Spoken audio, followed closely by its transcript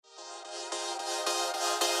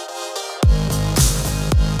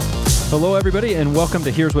Hello, everybody, and welcome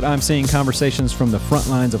to Here's What I'm Seeing, conversations from the front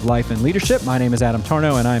lines of life and leadership. My name is Adam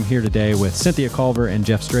Tarnow, and I'm here today with Cynthia Culver and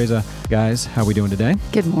Jeff Streza. Guys, how are we doing today?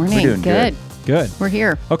 Good morning. We're doing good. Good. We're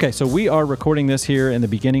here. Okay, so we are recording this here in the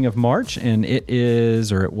beginning of March, and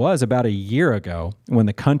it was about a year ago when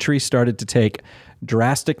the country started to take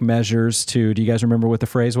drastic measures to, do you guys remember what the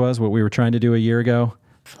phrase was, what we were trying to do a year ago?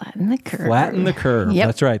 Flatten the curve. Flatten the curve. Yep.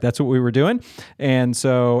 That's right. That's what we were doing. And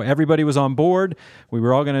so everybody was on board. We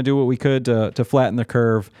were all going to do what we could to flatten the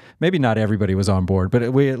curve. Maybe not everybody was on board,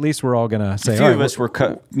 but we at least we're all going to say, a few of us were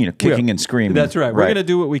kicking and screaming. That's right. We're going to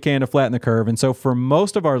do what we can to flatten the curve. And so for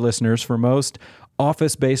most of our listeners, for most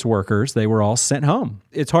office-based workers, they were all sent home.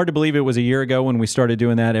 It's hard to believe it was a year ago when we started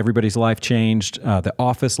doing that. Everybody's life changed. The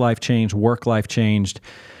office life changed. Work life changed.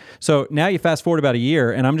 So now you fast forward about a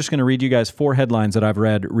year, and I'm just going to read you guys 4 headlines that I've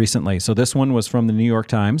read recently. So this one was from the New York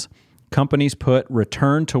Times. Companies put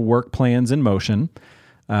return to work plans in motion.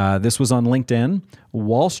 This was on LinkedIn.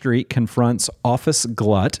 Wall Street confronts office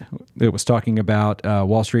glut. It was talking about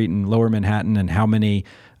Wall Street and Lower Manhattan and how many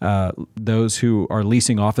those who are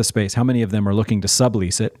leasing office space, how many of them are looking to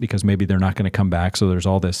sublease it because maybe they're not going to come back. So there's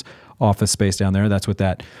all this office space down there. That's what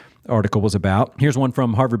that article was about. Here's one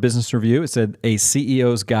from Harvard Business Review. It said, a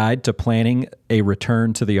CEO's guide to planning a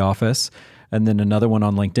return to the office. And then another one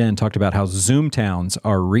on LinkedIn talked about how Zoom towns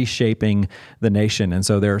are reshaping the nation. And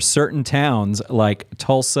so there are certain towns like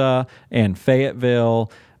Tulsa and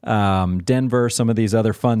Fayetteville, Denver, some of these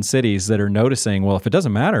other fun cities that are noticing, well, if it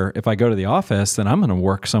doesn't matter if I go to the office, then I'm going to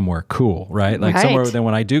work somewhere cool, right? Like somewhere then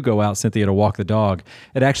when I do go out, Cynthia, to walk the dog,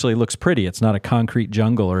 it actually looks pretty. It's not a concrete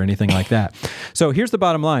jungle or anything like that. So here's the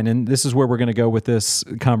bottom line, and this is where we're going to go with this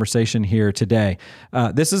conversation here today.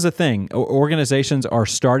 This is a thing. Organizations are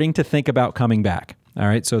starting to think about coming back. All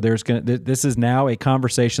right, so this is now a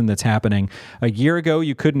conversation that's happening. A year ago,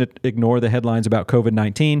 you couldn't ignore the headlines about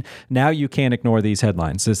COVID-19. Now you can't ignore these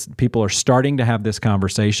headlines. People are starting to have this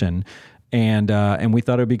conversation, and we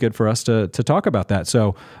thought it would be good for us to talk about that.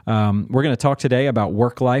 So we're going to talk today about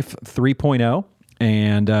Work Life 3.0.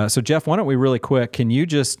 And so, Jeff, why don't we really quick,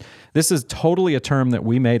 this is totally a term that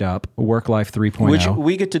we made up, Work Life 3.0. Which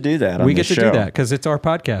we get to do that on We this get to show. do that because it's our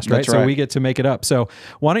podcast, right? That's So right. we get to make it up. So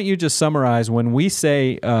why don't you just summarize when we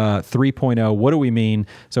say 3.0, what do we mean?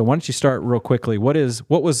 So why don't you start real quickly? What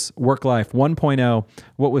was Work Life 1.0?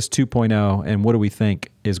 What was 2.0? And what do we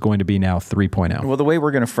think is going to be now 3.0? Well, the way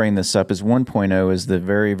we're going to frame this up is 1.0 is the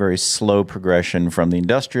very, very slow progression from the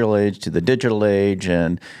industrial age to the digital age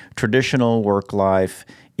and traditional work life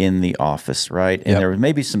in the office, right? And there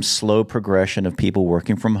may be some slow progression of people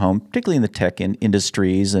working from home, particularly in the tech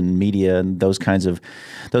industries and media and those kinds of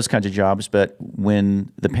jobs. But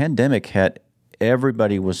when the pandemic hit,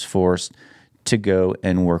 everybody was forced to go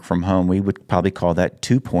and work from home. We would probably call that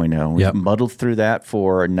 2.0. We've muddled through that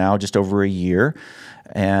for now just over a year.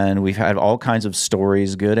 And we've had all kinds of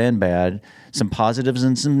stories, good and bad, some positives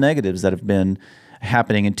and some negatives that have been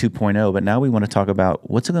happening in 2.0. But now we want to talk about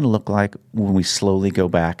what's it going to look like when we slowly go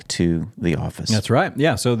back to the office. That's right.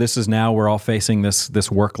 Yeah. So this is now we're all facing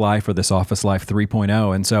this work life or this office life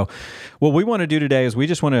 3.0. And so what we want to do today is we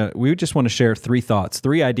just want to share 3 thoughts,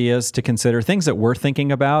 3 ideas to consider, things that we're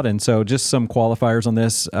thinking about. And so just some qualifiers on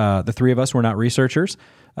this. The 3 of us, we're not researchers.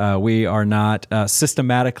 We are not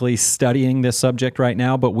systematically studying this subject right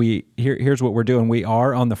now, but here's what we're doing. We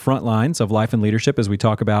are on the front lines of life and leadership, as we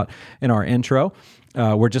talk about in our intro.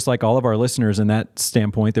 We're just like all of our listeners in that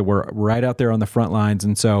standpoint, that we're right out there on the front lines.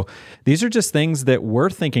 And so these are just things that we're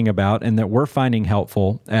thinking about and that we're finding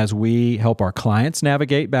helpful as we help our clients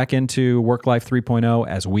navigate back into Work Life 3.0,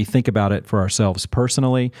 as we think about it for ourselves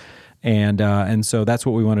personally. And so that's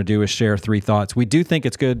what we want to do, is share 3 thoughts. We do think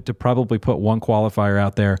it's good to probably put one qualifier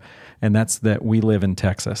out there, and that's that we live in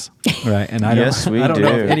Texas, right? And I don't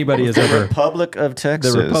know if anybody has ever... The Republic of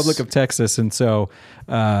Texas. The Republic of Texas. And so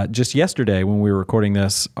just yesterday when we were recording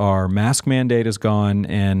this, our mask mandate is gone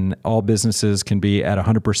and all businesses can be at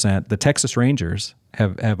 100%. The Texas Rangers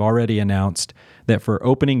have already announced that for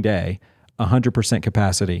opening day, 100%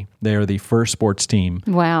 capacity. They are the first sports team.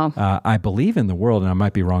 Wow. I believe in the world, and I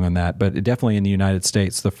might be wrong on that, but definitely in the United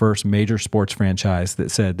States, the first major sports franchise that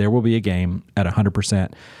said there will be a game at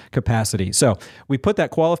 100% capacity. So we put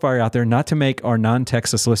that qualifier out there not to make our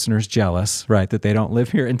non-Texas listeners jealous, right, that they don't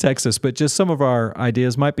live here in Texas, but just some of our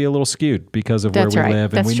ideas might be a little skewed because of where we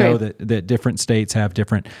live. And we know that different states have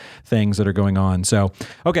different things that are going on. So,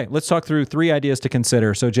 okay, let's talk through 3 ideas to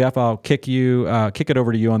consider. So Jeff, I'll kick it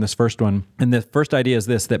over to you on this first one. And the first idea is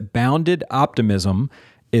this, that bounded optimism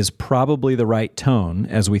is probably the right tone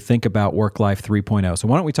as we think about Work Life 3.0. So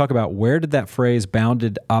why don't we talk about where did that phrase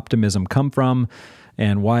bounded optimism come from?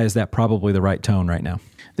 and why is that probably the right tone right now?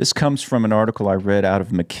 This comes from an article I read out of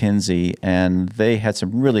McKinsey, and they had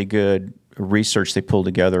some really good research they pulled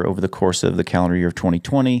together over the course of the calendar year of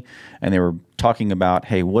 2020, and they were talking about,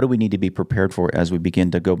 hey, what do we need to be prepared for as we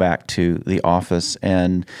begin to go back to the office?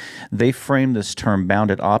 And they framed this term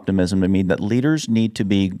bounded optimism to mean that leaders need to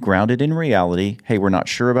be grounded in reality. Hey, we're not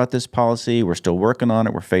sure about this policy. We're still working on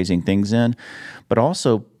it. We're phasing things in, but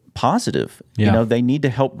also positive. Yeah. They need to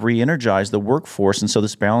help re-energize the workforce. And so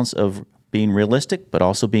this balance of being realistic, but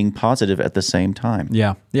also being positive at the same time.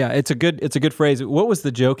 Yeah. It's a good phrase. What was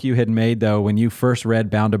the joke you had made though when you first read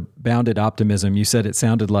bounded optimism? You said it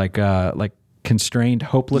sounded like constrained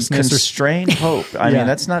hopelessness. Constrained hope. I mean,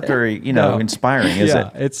 that's not very inspiring, is it?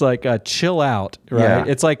 It's like chill out, right? Yeah.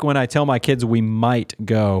 It's like when I tell my kids we might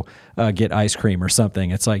go get ice cream or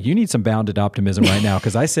something. It's like, you need some bounded optimism right now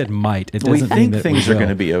because I said might. It doesn't mean that things are going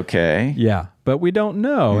to be okay. Yeah, but we don't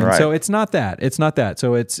know. And so it's not that.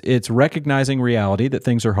 So it's recognizing reality that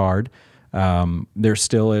things are hard. There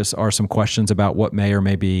still are some questions about what may or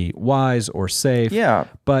may be wise or safe. Yeah.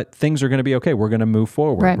 But things are going to be okay. We're going to move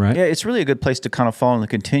forward, right? Yeah, it's really a good place to kind of fall in the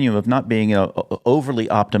continuum of not being overly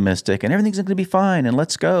optimistic and everything's going to be fine and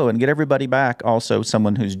let's go and get everybody back. Also,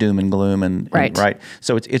 someone who's doom and gloom and right.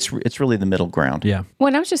 So it's really the middle ground. Yeah.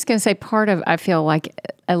 Well, I was just going to say I feel like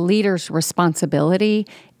a leader's responsibility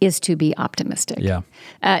is to be optimistic. Yeah.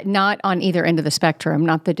 Not on either end of the spectrum,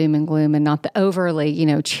 not the doom and gloom and not the overly,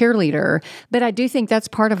 cheerleader. But I do think that's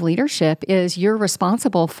part of leadership is you're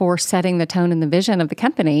responsible for setting the tone and the vision of the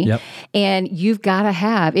company. Yep. And you've got to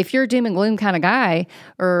have, if you're a doom and gloom kind of guy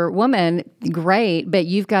or woman, great, but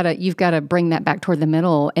you've got to bring that back toward the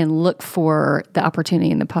middle and look for the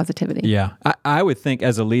opportunity and the positivity. Yeah. I would think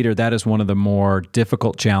as a leader, that is one of the more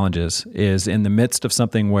difficult challenges is in the midst of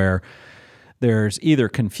something where there's either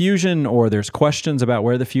confusion or there's questions about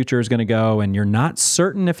where the future is going to go, and you're not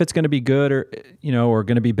certain if it's going to be good or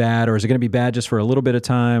going to be bad, or is it going to be bad just for a little bit of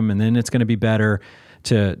time and then it's going to be better.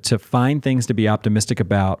 To find things to be optimistic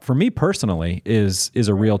about, for me personally, is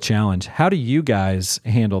a real challenge. How do you guys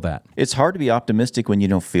handle that? It's hard to be optimistic when you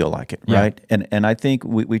don't feel like it, right? And I think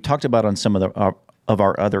we talked about on some of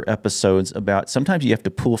our other episodes about sometimes you have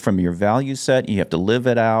to pull from your value set, you have to live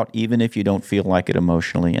it out, even if you don't feel like it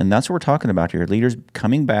emotionally. And that's what we're talking about here. Leaders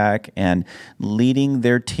coming back and leading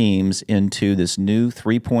their teams into this new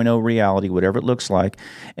 3.0 reality, whatever it looks like,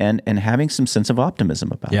 and having some sense of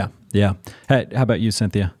optimism about it. Yeah. Hey, how about you,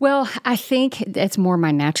 Cynthia? Well, I think it's more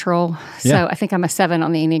my natural. So Yeah. I think I'm a 7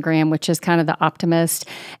 on the Enneagram, which is kind of the optimist.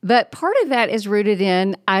 But part of that is rooted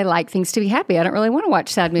in I like things to be happy. I don't really want to watch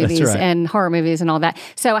sad movies right. and horror movies and all that.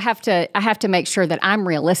 So I have to make sure that I'm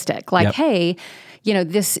realistic. Like, Yep. hey,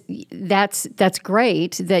 that's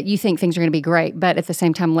great that you think things are going to be great, but at the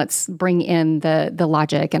same time, let's bring in the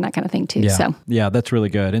logic and that kind of thing too. Yeah. So Yeah, that's really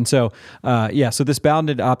good. And so, so this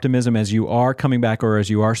bounded optimism as you are coming back or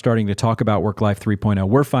as you are starting to talk about Work Life 3.0,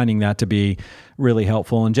 we're finding that to be really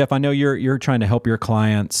helpful. And Jeff, I know you're trying to help your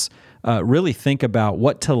clients really think about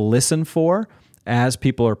what to listen for as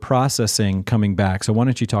people are processing coming back. So why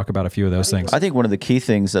don't you talk about a few of those things? I think one of the key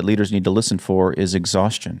things that leaders need to listen for is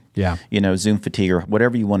exhaustion. Yeah. Zoom fatigue or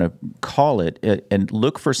whatever you want to call it, and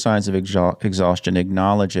look for signs of exhaustion,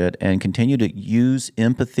 acknowledge it, and continue to use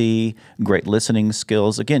empathy, great listening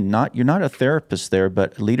skills. Again, you're not a therapist there,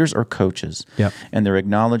 but leaders are coaches. Yep. And they're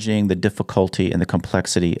acknowledging the difficulty and the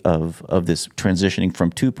complexity of this transitioning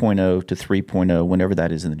from 2.0 to 3.0, whenever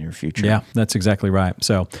that is in the near future. Yeah, that's exactly right.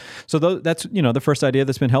 So that's, the first idea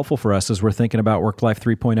that's been helpful for us as we're thinking about Work Life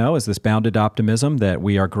 3.0 is this bounded optimism that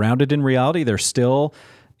we are grounded in reality. There still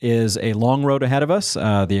is a long road ahead of us.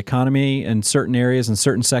 The economy in certain areas and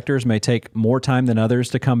certain sectors may take more time than others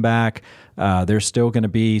to come back. There's still going to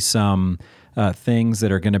be some things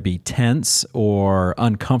that are going to be tense or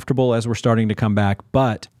uncomfortable as we're starting to come back,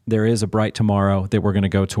 but there is a bright tomorrow that we're going to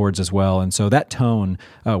go towards as well. And so that tone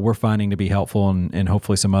we're finding to be helpful, and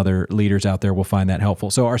hopefully some other leaders out there will find that helpful.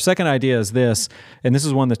 So our second idea is this, and this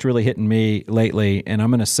is one that's really hitting me lately, and I'm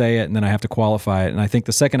going to say it and then I have to qualify it. And I think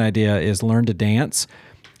the second idea is learn to dance.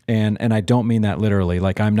 And I don't mean that literally.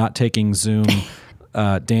 Like, I'm not taking Zoom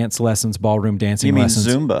dance lessons, ballroom dancing lessons.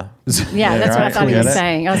 You mean Zumba? yeah, that's what I thought he was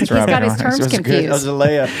saying. I was like, he's got his terms confused. That was a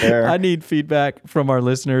layup there. I need feedback from our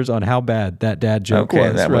listeners on how bad that dad joke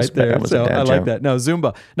was that right was, there. That was so a dad I like joke. that. No,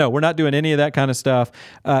 Zumba. No, we're not doing any of that kind of stuff.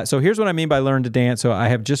 So here's what I mean by learn to dance. So I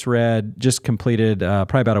have just completed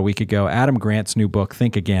probably about a week ago, Adam Grant's new book,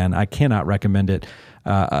 Think Again. I cannot recommend it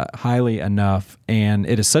highly enough. And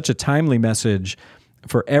it is such a timely message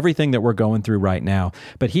for everything that we're going through right now.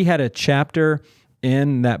 But he had a chapter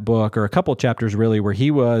in that book, or a couple chapters really, where he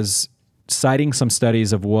was citing some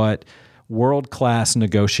studies of what world-class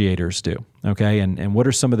negotiators do, okay? And what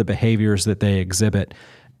are some of the behaviors that they exhibit?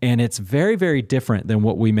 And it's very, very different than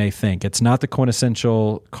what we may think. It's not the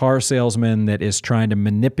quintessential car salesman that is trying to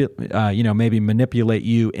manipulate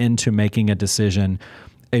you into making a decision.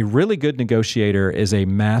 A really good negotiator is a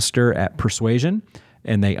master at persuasion,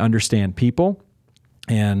 and they understand people.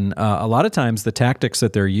 And a lot of times the tactics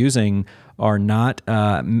that they're using are not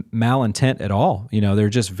malintent at all. They're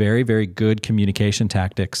just very, very good communication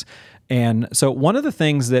tactics. And so one of the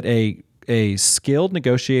things that a skilled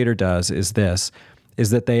negotiator does is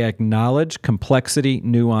that they acknowledge complexity,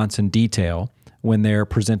 nuance, and detail when they're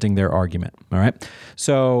presenting their argument. All right.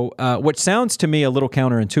 So, which sounds to me a little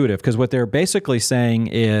counterintuitive, because what they're basically saying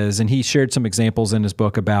is, and he shared some examples in his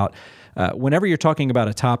book about whenever you're talking about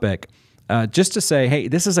a topic, just to say, hey,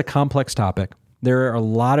 this is a complex topic. There are a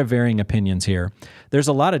lot of varying opinions here. There's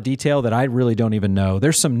a lot of detail that I really don't even know.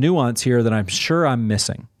 There's some nuance here that I'm sure I'm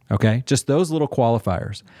missing. Okay. Just those little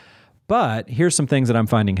qualifiers. But here's some things that I'm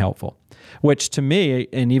finding helpful, which to me,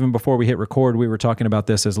 and even before we hit record, we were talking about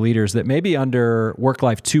this as leaders, that maybe under Work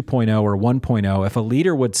Life 2.0 or 1.0, if a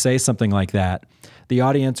leader would say something like that, the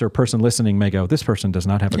audience or person listening may go, this person does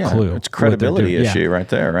not have a clue. It's a credibility issue right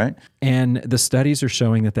there, right? And the studies are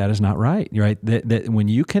showing that is not right? That when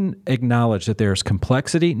you can acknowledge that there's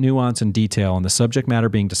complexity, nuance, and detail in the subject matter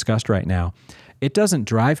being discussed right now, it doesn't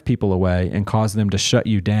drive people away and cause them to shut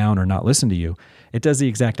you down or not listen to you. It does the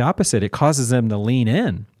exact opposite. It causes them to lean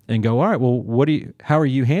in and go, all right, well, how are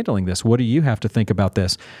you handling this? What do you have to think about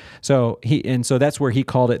this? So that's where he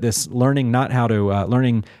called it this learning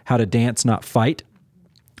how to dance, not fight,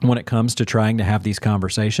 when it comes to trying to have these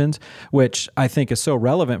conversations, which I think is so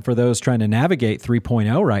relevant for those trying to navigate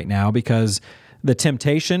 3.0 right now, because the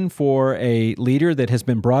temptation for a leader that has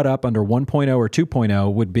been brought up under 1.0 or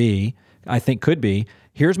 2.0 could be,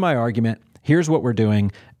 here's my argument, here's what we're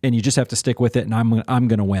doing, and you just have to stick with it, and I'm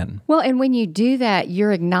going to win. Well, and when you do that,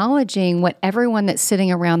 you're acknowledging what everyone that's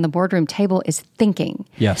sitting around the boardroom table is thinking.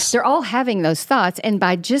 Yes. They're all having those thoughts, and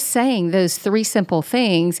by just saying those three simple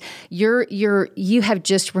things, you have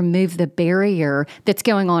just removed the barrier that's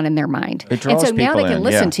going on in their mind. It draws and so now they can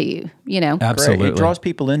listen to you, Absolutely. It draws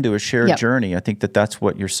people into a shared journey. I think that's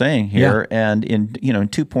what you're saying here. Yeah. And in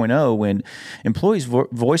 2.0, when employees'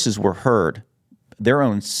 voices were heard, their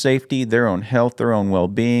own safety, their own health, their own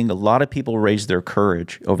well-being. A lot of people raised their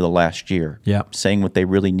courage over the last year, saying what they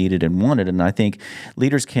really needed and wanted. And I think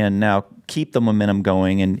leaders can now keep the momentum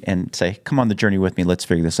going and say, come on the journey with me, let's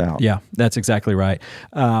figure this out. Yeah, that's exactly right.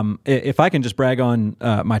 If I can just brag on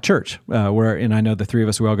my church, and I know the three of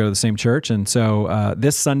us, we all go to the same church. And so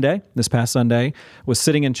this past Sunday, was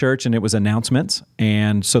sitting in church and it was announcements.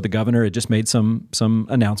 And so the governor had just made some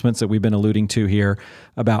announcements that we've been alluding to here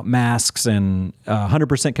about masks and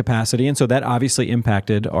 100% capacity. And so that obviously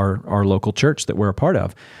impacted our local church that we're a part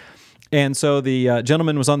of. And so the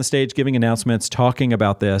gentleman was on the stage giving announcements, talking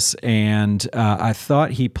about this, and I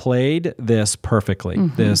thought he played this perfectly,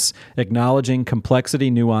 this acknowledging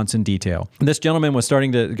complexity, nuance, and detail. And this gentleman was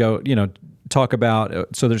starting to go, talk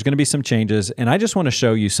about, so there's going to be some changes, and I just want to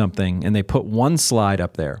show you something. And they put one slide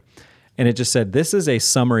up there, and it just said, this is a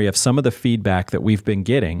summary of some of the feedback that we've been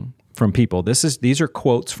getting from people. These are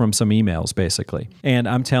quotes from some emails, basically. And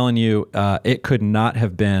I'm telling you, it could not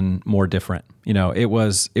have been more different. It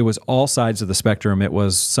was all sides of the spectrum. It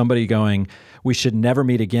was somebody going, we should never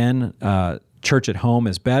meet again. Church at home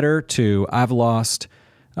is better, to I've lost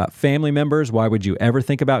family members. Why would you ever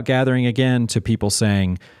think about gathering again? To people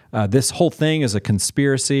saying, this whole thing is a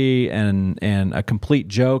conspiracy and a complete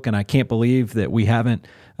joke. And I can't believe that we haven't,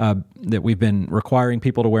 that we've been requiring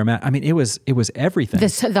people to wear masks. I mean, it was everything.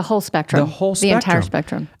 The whole spectrum. The entire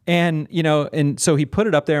spectrum. And, and so he put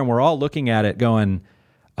it up there and we're all looking at it going,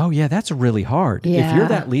 oh yeah, that's really hard. Yeah. If you're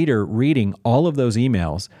that leader reading all of those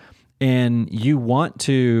emails and you want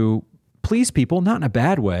to please people, not in a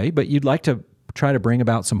bad way, but you'd like to try to bring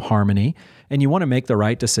about some harmony and you want to make the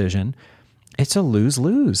right decision, it's a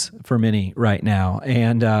lose-lose for many right now.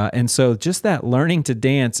 And so just that learning to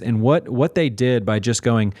dance and what they did by just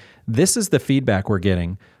going, this is the feedback we're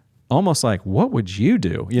getting, almost like, what would you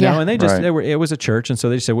do? And they just, it was a church. And so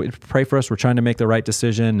they just said, pray for us. We're trying to make the right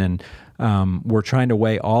decision. And we're trying to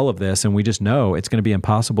weigh all of this. And we just know it's going to be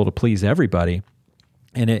impossible to please everybody.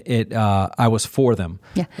 And I was for them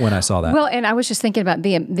when I saw that. Well, and I was just thinking about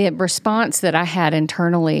the response that I had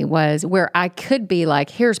internally was where I could be like,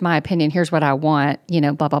 here's my opinion, here's what I want,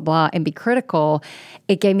 blah, blah, blah, and be critical.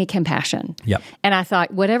 It gave me compassion. Yep. And I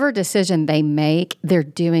thought, whatever decision they make, they're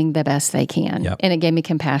doing the best they can. Yep. And it gave me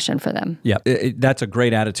compassion for them. Yeah, that's a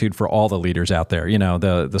great attitude for all the leaders out there.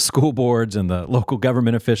 The school boards and the local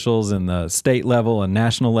government officials and the state level and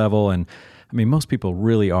national level. And I mean, most people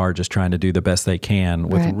really are just trying to do the best they can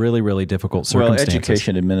with really, really difficult circumstances. Well,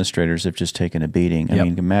 education administrators have just taken a beating. I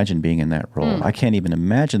mean, imagine being in that role. I can't even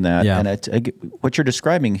imagine that. Yeah. And what you're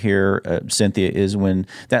describing here, Cynthia, is when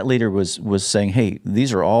that leader was saying, hey,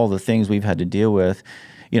 these are all the things we've had to deal with.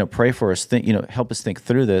 Pray for us, help us think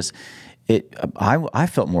through this. I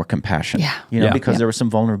felt more compassion, because there was some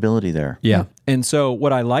vulnerability there. Yeah. And so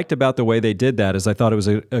what I liked about the way they did that is I thought it was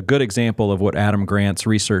a good example of what Adam Grant's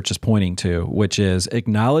research is pointing to, which is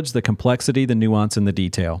acknowledge the complexity, the nuance, and the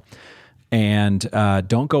detail. And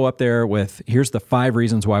don't go up there with, here's the 5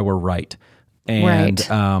 reasons why we're right. And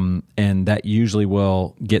that usually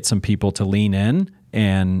will get some people to lean in.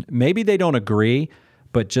 And maybe they don't agree,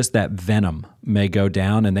 but just that venom may go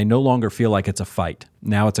down and they no longer feel like it's a fight.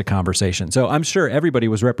 Now it's a conversation. So I'm sure everybody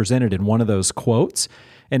was represented in one of those quotes,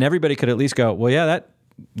 and everybody could at least go, well, yeah, that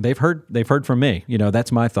they've heard from me.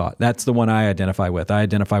 That's my thought. That's the one I identify with. I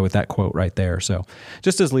identify with that quote right there. So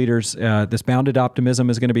just as leaders, this bounded optimism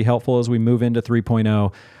is going to be helpful as we move into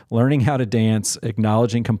 3.0. Learning how to dance,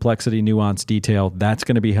 acknowledging complexity, nuance, detail, that's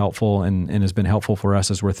going to be helpful and has been helpful for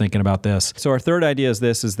us as we're thinking about this. So our third idea is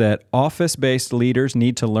that office-based leaders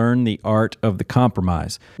need to learn the art of the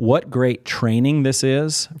compromise. What great training this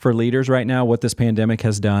is for leaders right now, what this pandemic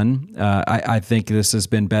has done. I think this has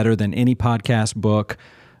been better than any podcast, book,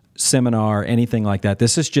 seminar, anything like that.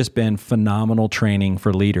 This has just been phenomenal training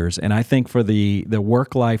for leaders. And I think for the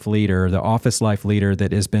work life leader, the office life leader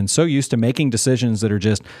that has been so used to making decisions that are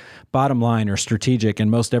just bottom line or strategic,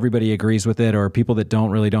 and most everybody agrees with it, or people that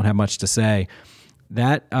don't have much to say,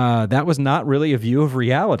 that was not really a view of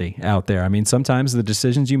reality out there. I mean, sometimes the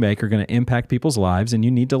decisions you make are going to impact people's lives, and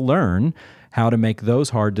you need to learn how to make those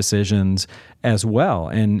hard decisions as well.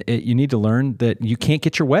 And you need to learn that you can't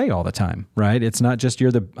get your way all the time, right? It's not just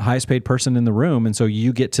you're the highest paid person in the room, and so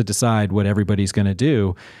you get to decide what everybody's going to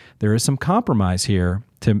do. There is some compromise here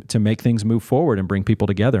to make things move forward and bring people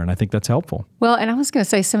together, and I think that's helpful. Well, and I was going to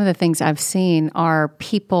say some of the things I've seen are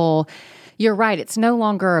people... You're right. It's no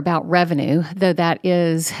longer about revenue, though that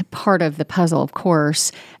is part of the puzzle, of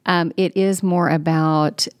course. It is more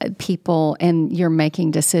about people, and you're making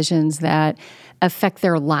decisions that affect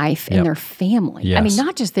their life and their family. Yes. I mean,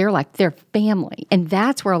 not just their life, their family. And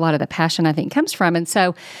that's where a lot of the passion, I think, comes from. And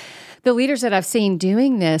so the leaders that I've seen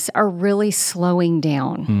doing this are really slowing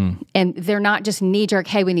down. And they're not just knee-jerk,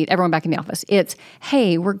 hey, we need everyone back in the office. It's,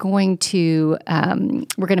 hey, we're going to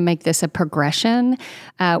make this a progression.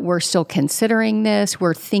 We're still considering this.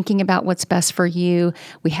 We're thinking about what's best for you.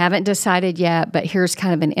 We haven't decided yet, but here's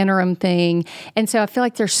kind of an interim thing. And so I feel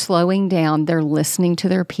like they're slowing down. They're listening to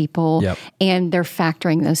their people, and they're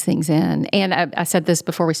factoring those things in. And I said this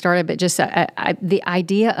before we started, but just the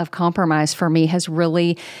idea of compromise for me has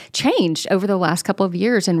really changed over the last couple of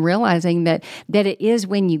years, and realizing that it is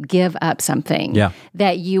when you give up something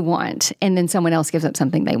that you want, and then someone else gives up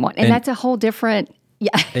something they want. And that's a whole different...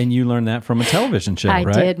 Yeah. And you learned that from a television show, right?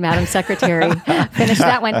 I did, Madam Secretary. Finished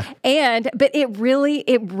that one. But it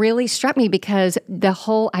really struck me, because the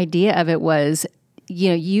whole idea of it was,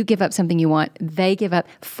 you give up something you want, they give up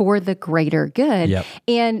for the greater good.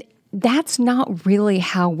 And that's not really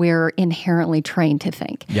how we're inherently trained to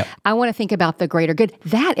think. I want to think about the greater good.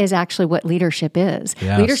 That is actually what leadership is.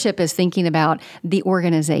 Leadership is thinking about the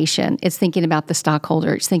organization. It's thinking about the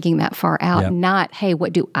stockholder. It's thinking that far out, not, hey,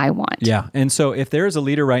 what do I want? Yeah. And so if there is a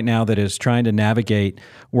leader right now that is trying to navigate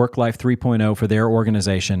Work Life 3.0 for their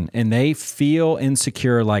organization, and they feel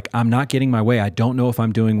insecure, like, I'm not getting my way, I don't know if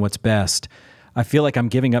I'm doing what's best, I feel like I'm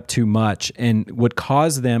giving up too much, and would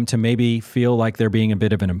cause them to maybe feel like they're being a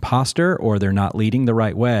bit of an imposter, or they're not leading the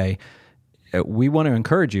right way, we want to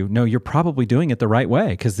encourage you, no, you're probably doing it the right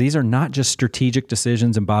way, because these are not just strategic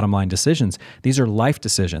decisions and bottom line decisions. These are life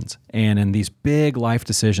decisions. And in these big life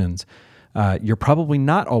decisions, you're probably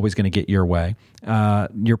not always going to get your way.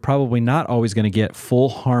 You're probably not always going to get full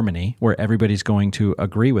harmony where everybody's going to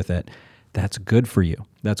agree with it. That's good for you.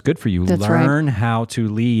 That's good for you. That's Learn right. how to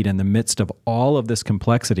lead in the midst of all of this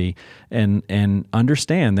complexity, and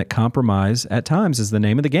understand that compromise at times is the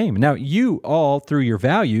name of the game. Now, you all, through your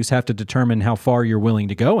values, have to determine how far you're willing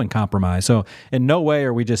to go in compromise. So in no way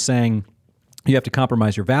are we just saying, You have to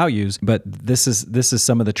compromise your values, but this is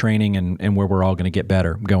some of the training and where we're all going to get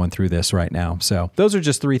better going through this right now. So those are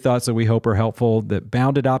just 3 thoughts that we hope are helpful. That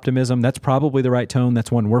bounded optimism, that's probably the right tone.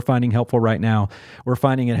 That's one we're finding helpful right now. We're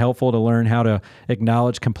finding it helpful to learn how to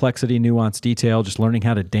acknowledge complexity, nuance, detail, just learning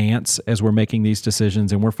how to dance as we're making these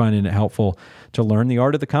decisions. And we're finding it helpful to learn the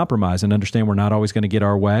art of the compromise and understand we're not always going to get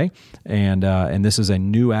our way. And this is a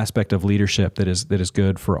new aspect of leadership that is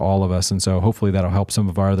good for all of us. And so hopefully that'll help some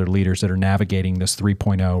of our other leaders that are navigating this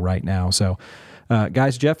 3.0 right now. So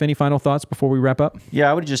guys, Jeff, any final thoughts before we wrap up?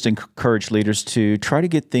 Yeah, I would just encourage leaders to try to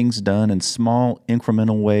get things done in small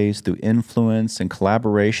incremental ways through influence and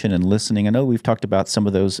collaboration and listening. I know we've talked about some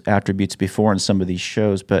of those attributes before in some of these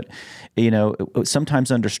shows, but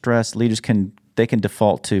sometimes under stress, leaders can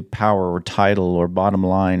default to power or title or bottom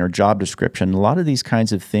line or job description. A lot of these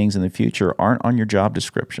kinds of things in the future aren't on your job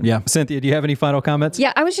description. Yeah. Cynthia, do you have any final comments?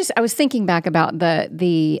 Yeah, I was thinking back about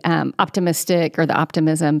the optimistic or the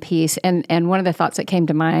optimism piece, and one of the thoughts that came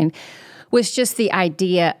to mind was just the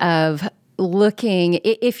idea of looking,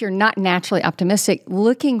 if you're not naturally optimistic,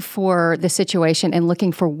 looking for the situation and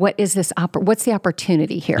looking for what's the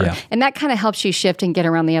opportunity here, and that kind of helps you shift and get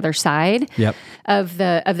around the other side of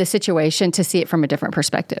the situation to see it from a different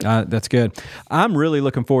perspective. That's good. I'm really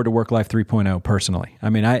looking forward to Work Life 3.0 personally. I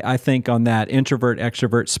mean, I think on that introvert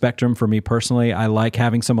extrovert spectrum for me personally, I like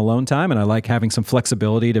having some alone time and I like having some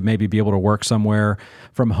flexibility to maybe be able to work somewhere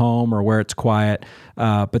from home or where it's quiet.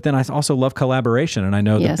 But then I also love collaboration, and I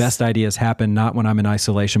know the best ideas happen not when I'm in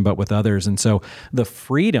isolation, but with others. And so the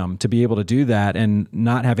freedom to be able to do that and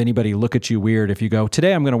not have anybody look at you weird if you go,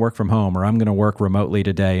 today I'm going to work from home or I'm going to work remotely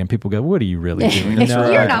today, and people go, what are you really doing?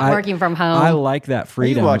 You're not working from home. I like that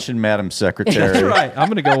freedom. Are you watching Madam Secretary? That's right. I'm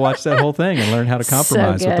going to go watch that whole thing and learn how to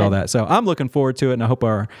compromise with all that. So I'm looking forward to it, and I hope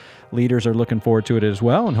our leaders are looking forward to it as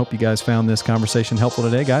well, and hope you guys found this conversation helpful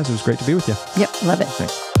today. Guys, it was great to be with you. Yep, love it.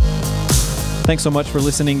 Thanks so much for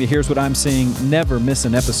listening to Here's What I'm Seeing. Never miss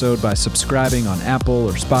an episode by subscribing on Apple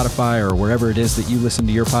or Spotify or wherever it is that you listen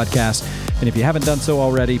to your podcast. And if you haven't done so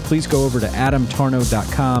already, please go over to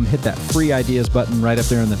adamtarnow.com, hit that free ideas button right up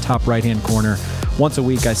there in the top right-hand corner. Once a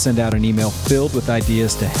week, I send out an email filled with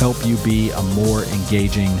ideas to help you be a more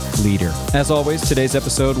engaging leader. As always, today's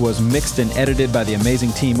episode was mixed and edited by the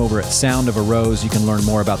amazing team over at Sound of a Rose. You can learn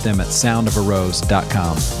more about them at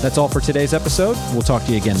soundofarose.com. That's all for today's episode. We'll talk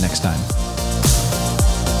to you again next time.